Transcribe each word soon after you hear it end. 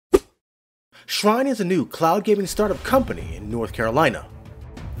Shrine is a new cloud gaming startup company in North Carolina.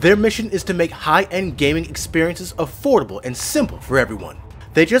 Their mission is to make high-end gaming experiences affordable and simple for everyone.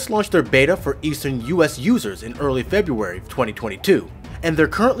 They just launched their beta for Eastern US users in early February of 2022, and they're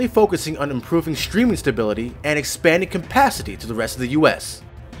currently focusing on improving streaming stability and expanding capacity to the rest of the US.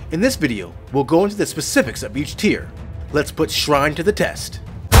 In this video, we'll go into the specifics of each tier. Let's put Shrine to the test.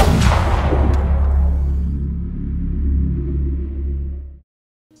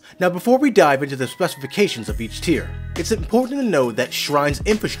 Now before we dive into the specifications of each tier, it's important to know that Shrine's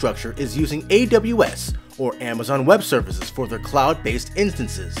infrastructure is using AWS or Amazon Web Services for their cloud-based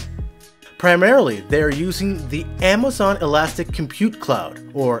instances. Primarily, they are using the Amazon Elastic Compute Cloud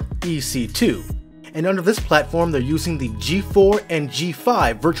or EC2, and under this platform they're using the G4 and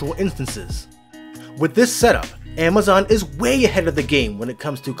G5 virtual instances. With this setup, Amazon is way ahead of the game when it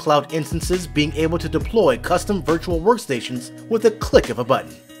comes to cloud instances being able to deploy custom virtual workstations with a click of a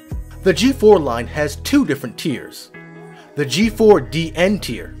button. The G4 line has two different tiers. The G4DN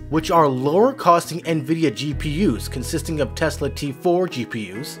tier, which are lower costing NVIDIA GPUs consisting of Tesla T4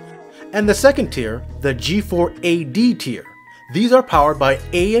 GPUs, and the second tier, the G4AD tier. These are powered by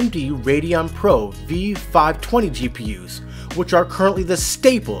AMD Radeon Pro V520 GPUs, which are currently the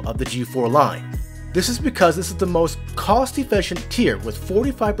staple of the G4 line. This is because this is the most cost-efficient tier with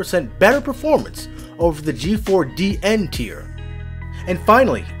 45% better performance over the G4DN tier. And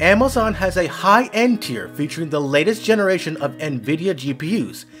finally, Amazon has a high-end tier featuring the latest generation of NVIDIA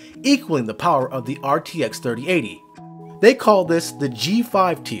GPUs, equaling the power of the RTX 3080. They call this the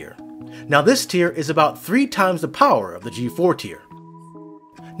G5 tier. Now this tier is about 3 times the power of the G4 tier.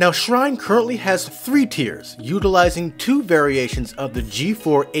 Now Shrine currently has 3 tiers, utilizing 2 variations of the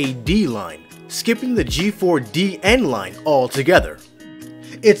G4AD line, skipping the G4DN line altogether.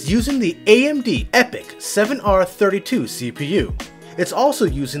 It's using the AMD EPYC 7R32 CPU. It's also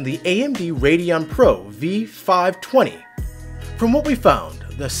using the AMD Radeon Pro V520. From what we found,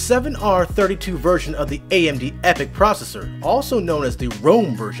 the 7R32 version of the AMD EPYC processor, also known as the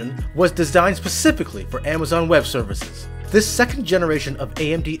Rome version, was designed specifically for Amazon Web Services. This second generation of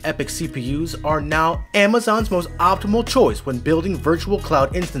AMD EPYC CPUs are now Amazon's most optimal choice when building virtual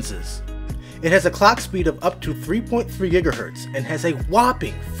cloud instances. It has a clock speed of up to 3.3 GHz and has a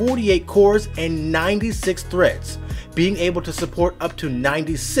whopping 48 cores and 96 threads, being able to support up to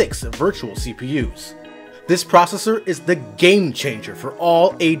 96 virtual CPUs. This processor is the game changer for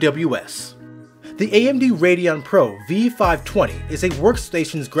all AWS. The AMD Radeon Pro V520 is a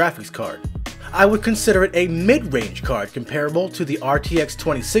workstation's graphics card. I would consider it a mid-range card comparable to the RTX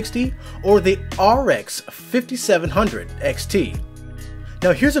 2060 or the RX 5700 XT.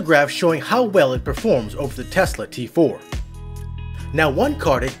 Now here's a graph showing how well it performs over the Tesla T4. Now one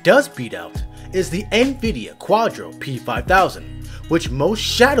card it does beat out is the NVIDIA Quadro P5000, which most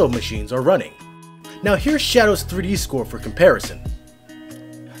Shadow machines are running. Now here's Shadow's 3D score for comparison.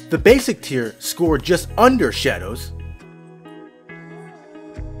 The basic tier scored just under Shadow's,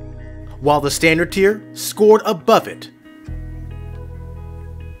 while the standard tier scored above it.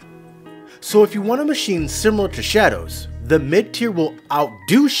 So if you want a machine similar to Shadow's, the mid-tier will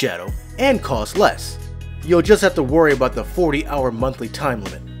outdo Shadow and cost less. You'll just have to worry about the 40-hour monthly time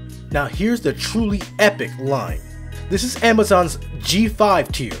limit. Now here's the truly epic line. This is Amazon's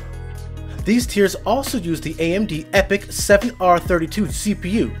G5 tier. These tiers also use the AMD EPYC 7R32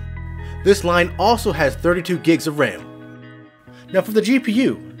 CPU. This line also has 32 gigs of RAM. Now for the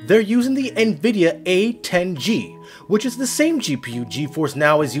GPU, they're using the NVIDIA A10G, which is the same GPU GeForce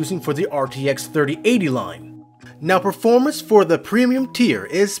Now is using for the RTX 3080 line. Now performance for the premium tier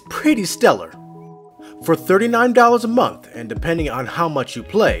is pretty stellar. For $39 a month, and depending on how much you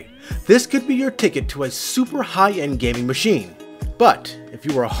play, this could be your ticket to a super high-end gaming machine. But if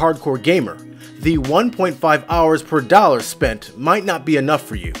you are a hardcore gamer, the 1.5 hours per dollar spent might not be enough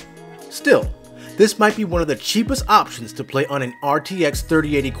for you. Still, this might be one of the cheapest options to play on an RTX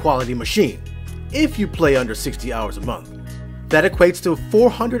 3080 quality machine, if you play under 60 hours a month. That equates to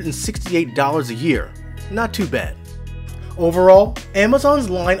 $468 a year. Not too bad. Overall, Amazon's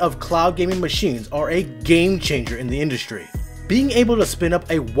line of cloud gaming machines are a game changer in the industry. Being able to spin up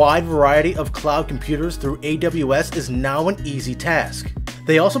a wide variety of cloud computers through AWS is now an easy task.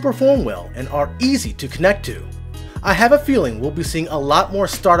 They also perform well and are easy to connect to. I have a feeling we'll be seeing a lot more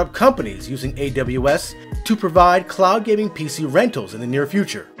startup companies using AWS to provide cloud gaming PC rentals in the near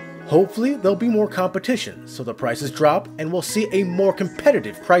future. Hopefully there'll be more competition so the prices drop and we'll see a more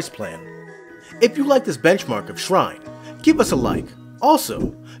competitive price plan. If you like this benchmark of Shrine, give us a like.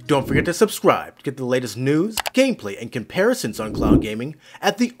 Also, don't forget to subscribe to get the latest news, gameplay, and comparisons on cloud gaming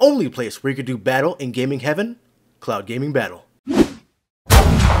at the only place where you can do battle in gaming heaven, Cloud Gaming Battle.